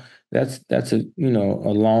 that's a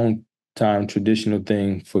long time traditional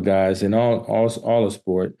thing for guys in all of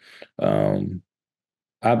sport. Um,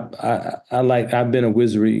 I've been a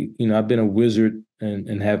wizard, I've been a wizard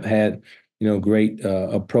and have had, great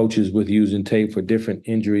approaches with using tape for different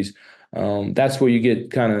injuries. That's where you get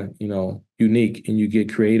kind of, unique and you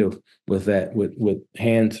get creative with that, with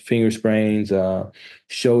hands, finger sprains,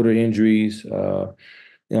 shoulder injuries,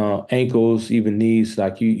 ankles, even knees.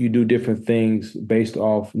 Like you do different things based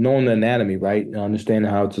off knowing the anatomy, right? Understanding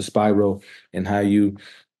how it's a spiral and how you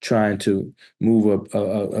trying to move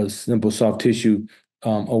a simple soft tissue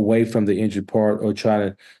away from the injured part, or try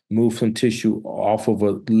to move some tissue off of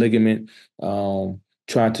a ligament,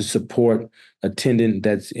 trying to support a tendon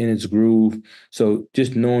that's in its groove. So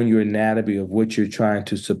just knowing your anatomy of what you're trying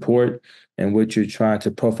to support and what you're trying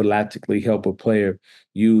to prophylactically help a player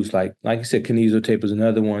use, like you said, kinesio tape is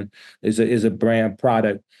another one. Is a brand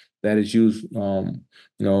product that is used,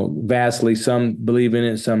 vastly. Some believe in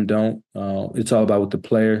it, some don't. It's all about what the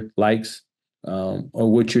player likes, or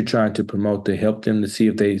what you're trying to promote to help them, to see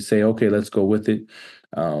if they say, okay, let's go with it.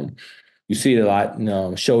 You see it a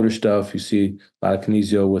lot, shoulder stuff. You see a lot of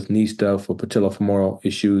kinesio with knee stuff or patellofemoral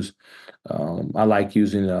issues. I like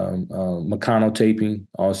using Meccano taping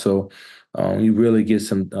also. You really get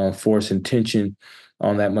some force and tension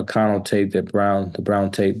on that Meccano tape, the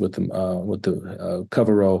brown tape with the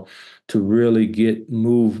cover roll, to really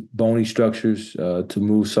move bony structures, to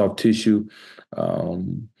move soft tissue.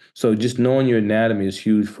 So just knowing your anatomy is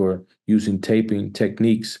huge for using taping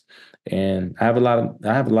techniques. And I have a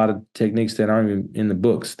lot of techniques that aren't even in the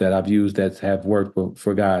books that I've used that have worked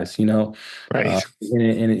for guys, Right.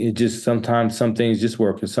 and it just, sometimes some things just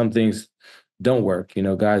work and some things don't work,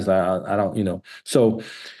 guys. I don't. So,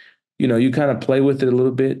 you kind of play with it a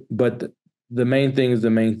little bit, but the main thing is, the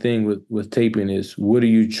main thing with taping is, what are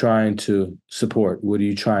you trying to support? What are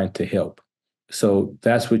you trying to help? So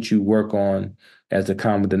that's what you work on as a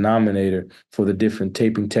common denominator for the different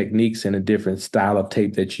taping techniques and a different style of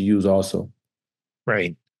tape that you use also.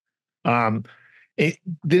 Right. Um,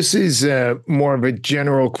 this is more of a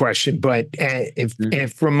general question, but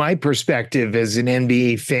if from my perspective as an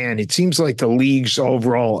NBA fan, it seems like the league's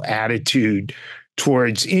overall attitude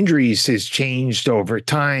towards injuries has changed over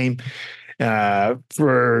time.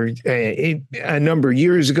 For a number of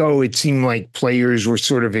years ago, it seemed like players were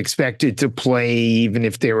sort of expected to play even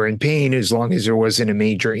if they were in pain, as long as there wasn't a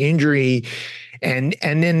major injury. And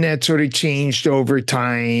then that sort of changed over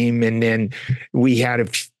time. And then we had a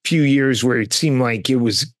few years where it seemed like it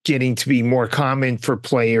was getting to be more common for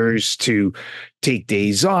players to take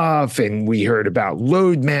days off. And we heard about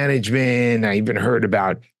load management. I even heard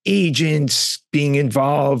about agents being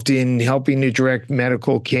involved in helping to direct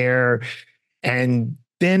medical care. And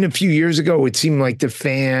then a few years ago, it seemed like the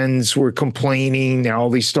fans were complaining that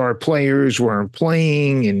all these star players weren't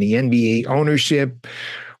playing, and the NBA ownership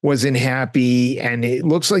wasn't happy. And it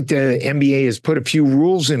looks like the NBA has put a few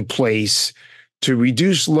rules in place to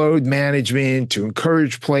reduce load management, to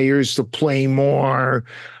encourage players to play more.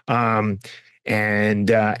 How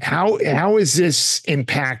has this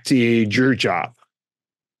impacted your job?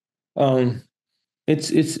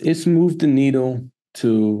 It's moved the needle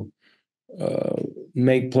to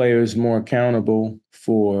make players more accountable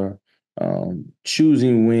for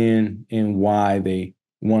choosing when and why they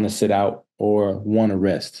want to sit out or want to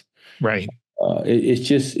rest. Right. I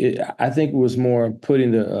think it was more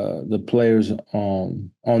putting the players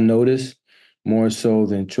on notice, more so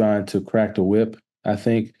than trying to crack the whip. I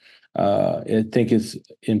think it's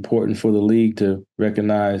important for the league to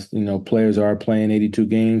recognize, players are playing 82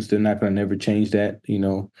 games. They're not going to never change that.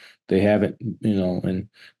 They haven't, and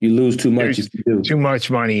you lose too much if you do. Too much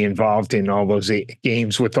money involved in all those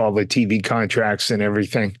games with all the TV contracts and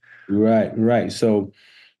everything. Right. So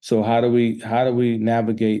how do we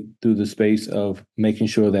navigate through the space of making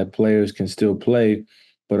sure that players can still play,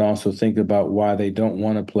 but also think about why they don't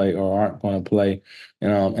want to play or aren't going to play?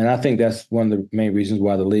 And I think that's one of the main reasons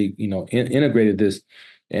why the league, integrated this.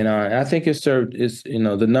 And I think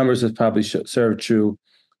the numbers have probably served true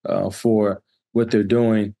for what they're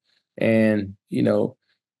doing. And,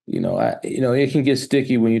 it can get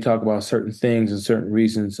sticky when you talk about certain things and certain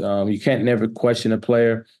reasons. You can't never question a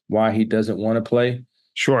player why he doesn't want to play.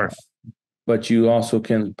 Sure. But you also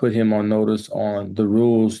can put him on notice on the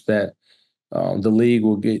rules that the league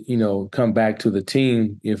will get, come back to the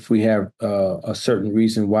team if we have a certain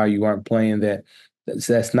reason why you aren't playing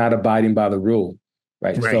that's not abiding by the rule,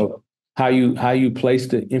 right? So how you place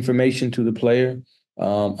the information to the player,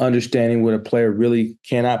 understanding what a player really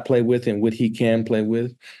cannot play with and what he can play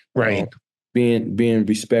with, right? Being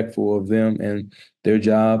respectful of them and their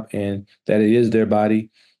job, and that it is their body.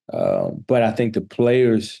 But I think the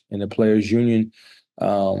players and the players union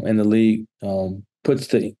and the league puts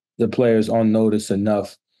the players on notice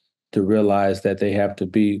enough to realize that they have to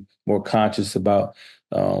be more conscious about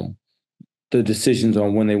the decisions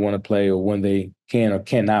on when they want to play or when they can or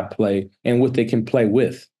cannot play and what they can play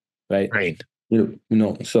with, right? Right.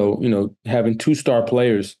 So having two star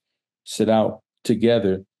players sit out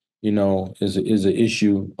together, is an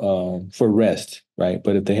issue for rest, right?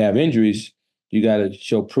 But if they have injuries, you got to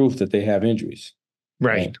show proof that they have injuries,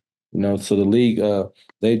 right? So the league,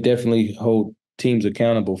 they definitely hold teams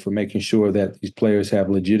accountable for making sure that these players have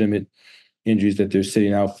legitimate injuries that they're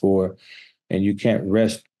sitting out for, and you can't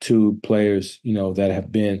rest two players, that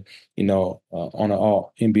have been, on an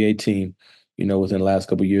all NBA team, within the last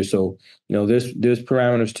couple of years. So, there's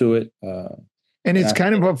parameters to it. And it's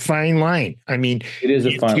kind of a fine line. I mean, it is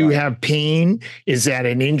a if fine you line. have pain, is that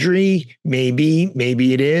an injury? Maybe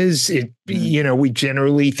it is. We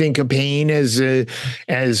generally think of pain as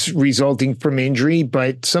resulting from injury,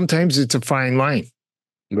 but sometimes it's a fine line.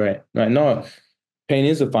 Right. No, pain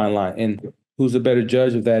is a fine line. And who's a better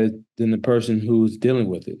judge of that than the person who's dealing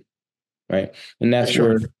with it? Right. And that's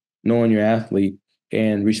where knowing your athlete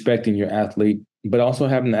and respecting your athlete, but also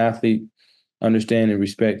having the athlete understand and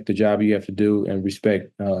respect the job you have to do, and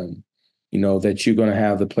respect, that you're going to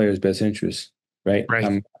have the player's best interests. Right.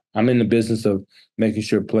 I'm in the business of making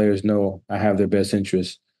sure players know I have their best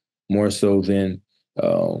interests, more so than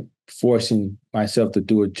forcing myself to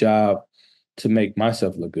do a job to make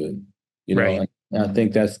myself look good. And I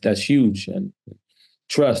think that's huge. And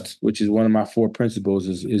trust, which is one of my 4 principles,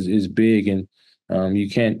 is big. And you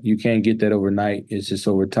can't get that overnight. It's just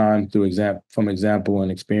over time through example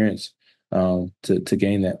and experience to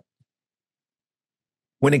gain that.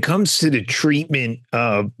 When it comes to the treatment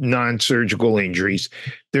of non-surgical injuries,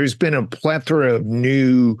 there's been a plethora of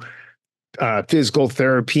new physical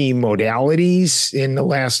therapy modalities in the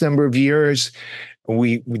last number of years.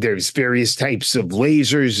 There's various types of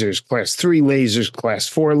lasers. There's class 3 lasers, class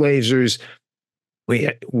 4 lasers.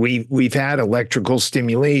 We've had electrical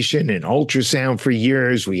stimulation and ultrasound for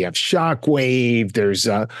years. We have shockwave. There's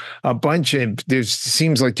a bunch of,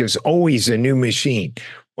 seems like there's always a new machine.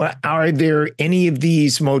 Well, are there any of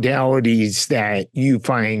these modalities that you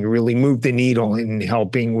find really move the needle in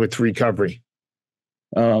helping with recovery?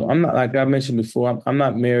 I'm not, like I mentioned before, I'm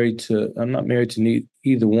not married to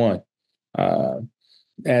either one.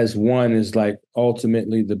 As one is like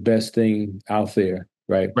ultimately the best thing out there,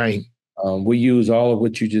 right? Right. We use all of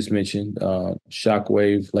what you just mentioned,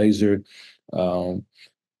 shockwave, laser. But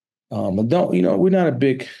we're not a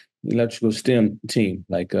big electrical stim team.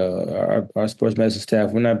 Like our sports medicine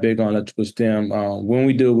staff, we're not big on electrical stim. When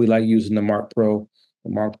we do, we like using the Mark Pro.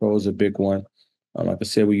 The Mark Pro is a big one. Like I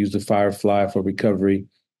said, we use the Firefly for recovery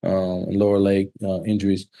and lower leg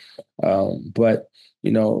injuries. But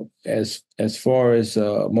as far as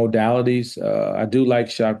modalities, I do like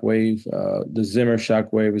shockwave. The Zimmer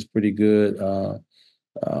shockwave is pretty good. The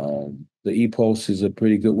E-Pulse is a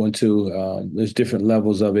pretty good one too. There's different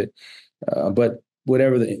levels of it, but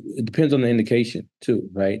it depends on the indication too,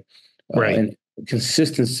 right? And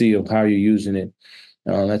consistency of how you're using it.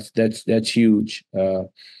 That's huge.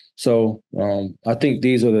 So I think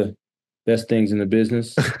these are the best things in the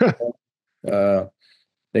business.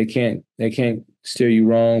 They can't steer you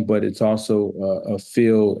wrong, but it's also a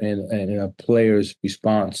feel and a player's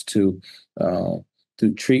response to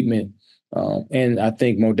treatment. And I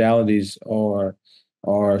think modalities are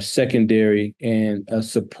secondary and a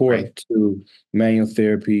support to manual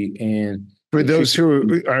therapy. And for those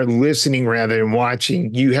who are listening rather than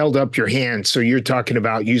watching, you held up your hands. So you're talking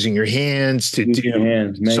about using your hands to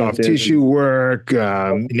do soft tissue work,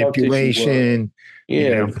 manipulation.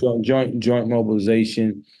 Yeah, joint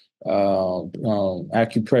mobilization,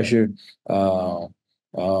 acupressure,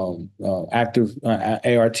 active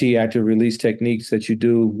ART, active release techniques that you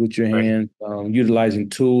do with your hand, utilizing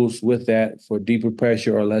tools with that for deeper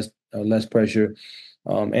pressure or less pressure,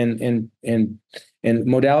 and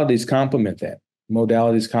modalities complement that.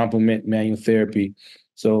 Modalities complement manual therapy,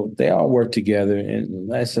 so they all work together. And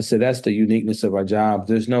as I said, that's the uniqueness of our job.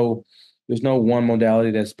 There's no one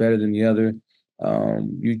modality that's better than the other.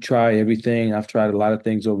 You try everything. I've tried a lot of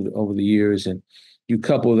things over the years, and you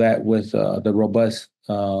couple that with the robust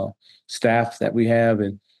staff that we have,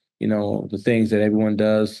 and the things that everyone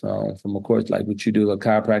does, from of course like what you do, like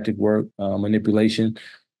chiropractic work, manipulation.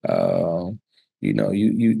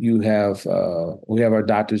 You have we have our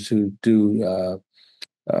doctors who do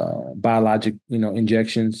biologic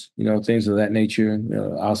injections, things of that nature.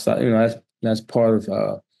 Outside, that's part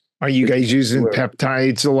of. Are you guys using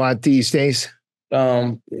peptides a lot these days?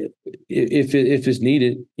 If it's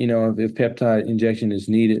needed, if peptide injection is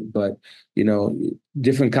needed, but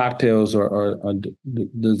different cocktails are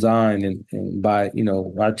designed and by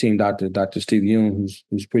our team doctor, Dr. Steve Yoon,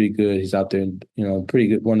 who's pretty good. He's out there, pretty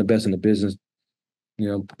good, one of the best in the business.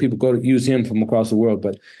 People go to use him from across the world,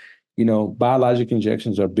 but biologic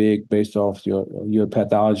injections are big based off your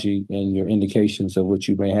pathology and your indications of what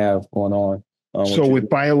you may have going on. So with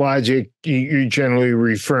biologic, you're generally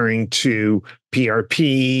referring to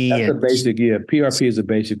PRP. That's a basic, yeah. PRP is a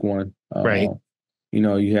basic one. Right.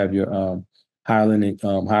 You have your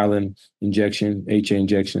Hyalin injection, HA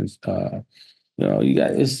injections. You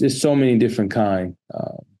got it's so many different kinds.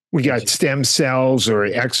 We got stem cells or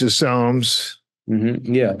exosomes.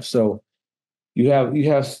 Yeah. So you have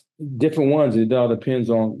different ones. It all depends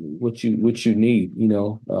on what you need,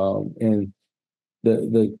 and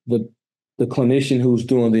the clinician who's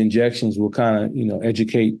doing the injections will kind of,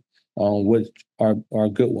 educate on what are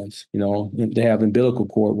good ones. They have umbilical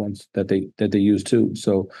cord ones that they use too.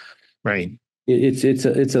 So right.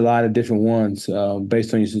 It's a lot of different ones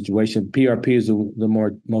based on your situation. PRP is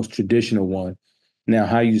the most traditional one. Now,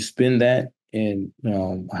 how you spend that and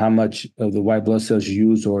how much of the white blood cells you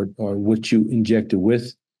use or what you injected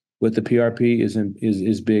with the PRP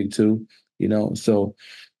is big too. So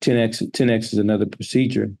 10x is another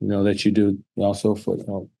procedure that you do also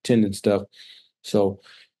for tendon stuff. So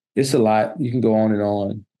it's a lot. You can go on and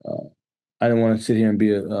on. I don't want to sit here and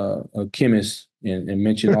be a chemist and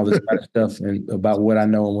mention all this kind of stuff and about what I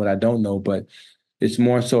know and what I don't know, but it's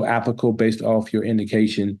more so applicable based off your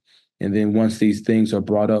indication. And then once these things are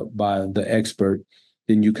brought up by the expert,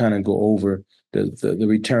 then you kind of go over the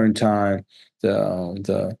return time,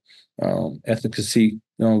 the efficacy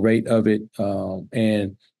rate of it,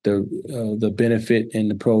 and the benefit and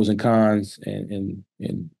the pros and cons, and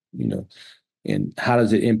and how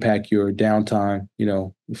does it impact your downtime,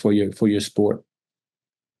 for your sport.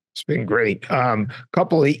 It's been great.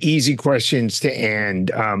 Couple of easy questions to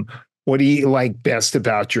end. What do you like best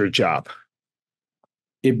about your job?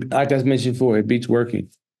 Like I mentioned before, it beats working.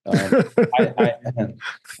 I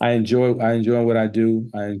enjoy what I do.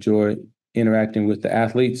 I enjoy interacting with the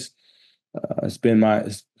athletes. It's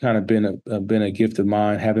kind of been a gift of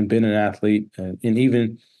mine, having been an athlete, and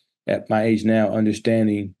even at my age now,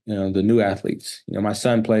 understanding the new athletes. My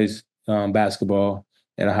son plays basketball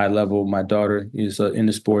at a high level. My daughter is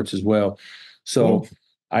into sports as well. So cool.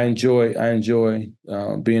 I enjoy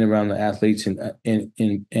being around the athletes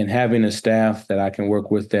and having a staff that I can work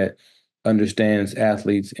with that understands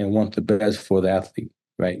athletes and wants the best for the athlete.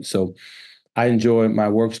 Right. So I enjoy my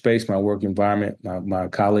workspace, my work environment, my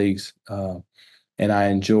colleagues, and I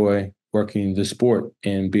enjoy working the sport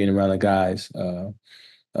and being around the guys.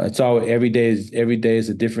 It's all every day is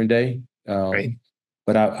a different day. Right.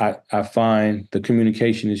 But I find the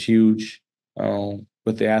communication is huge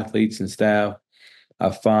with the athletes and staff. I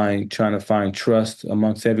find trying to find trust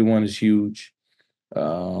amongst everyone is huge.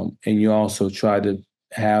 And you also try to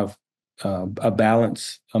have a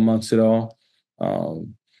balance amongst it all.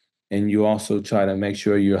 And you also try to make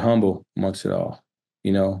sure you're humble amongst it all.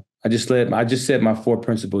 I just said my 4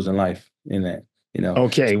 principles in life in that,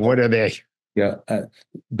 Okay. What are they? Yeah.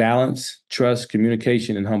 Balance, trust,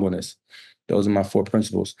 communication, and humbleness. Those are my 4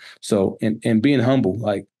 principles. So, and being humble,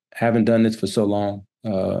 like having done this for so long,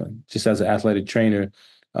 just as an athletic trainer,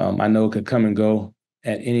 I know it could come and go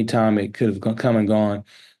at any time. It could have come and gone.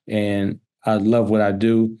 And I love what I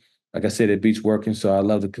do. Like I said, it beats working. So I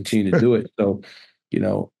love to continue to do it. So,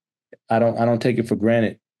 I don't take it for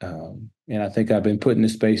granted. And I think I've been put in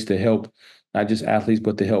this space to help not just athletes,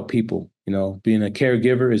 but to help people. Being a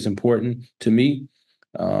caregiver is important to me.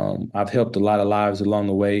 I've helped a lot of lives along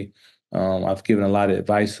the way. I've given a lot of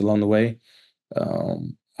advice along the way.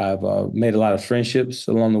 I've made a lot of friendships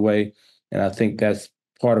along the way. And I think that's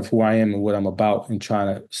part of who I am and what I'm about and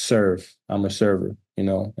trying to serve. I'm a server,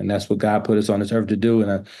 and that's what God put us on this earth to do.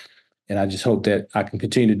 And I just hope that I can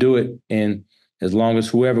continue to do it. And as long as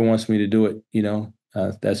whoever wants me to do it,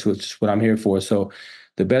 that's what I'm here for. So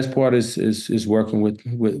the best part is working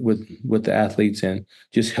with the athletes and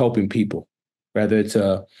just helping people, whether it's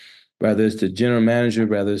the general manager,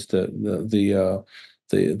 whether it's the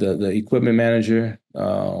equipment manager,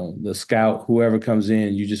 the scout, whoever comes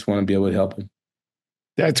in, you just want to be able to help them.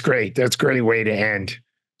 That's great. That's a great way to end.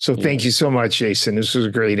 So thank you so much, Jasen. This was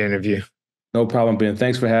a great interview. No problem, Ben.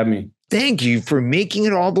 Thanks for having me. Thank you for making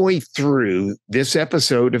it all the way through this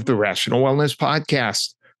episode of the Rational Wellness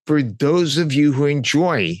Podcast. For those of you who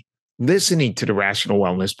enjoy listening to the Rational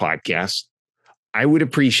Wellness Podcast, I would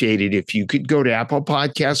appreciate it if you could go to Apple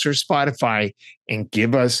Podcasts or Spotify and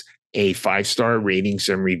give us a 5-star ratings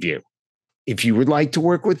and review. If you would like to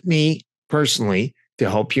work with me personally to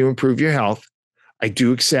help you improve your health, I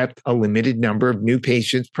do accept a limited number of new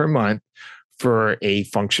patients per month for a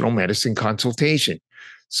functional medicine consultation.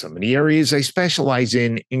 Some of the areas I specialize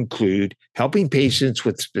in include helping patients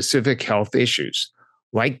with specific health issues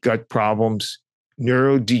like gut problems,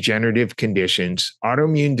 neurodegenerative conditions,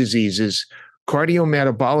 autoimmune diseases,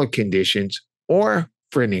 cardiometabolic conditions, or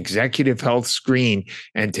for an executive health screen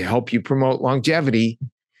and to help you promote longevity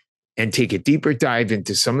and take a deeper dive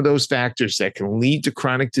into some of those factors that can lead to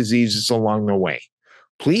chronic diseases along the way.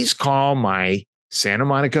 Please call my Santa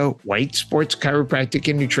Monica White Sports Chiropractic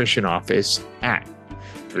and Nutrition office at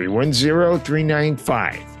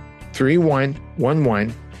 310-395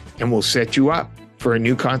 888-888-3111, and we'll set you up for a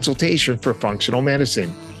new consultation for functional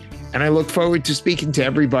medicine. And I look forward to speaking to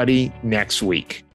everybody next week.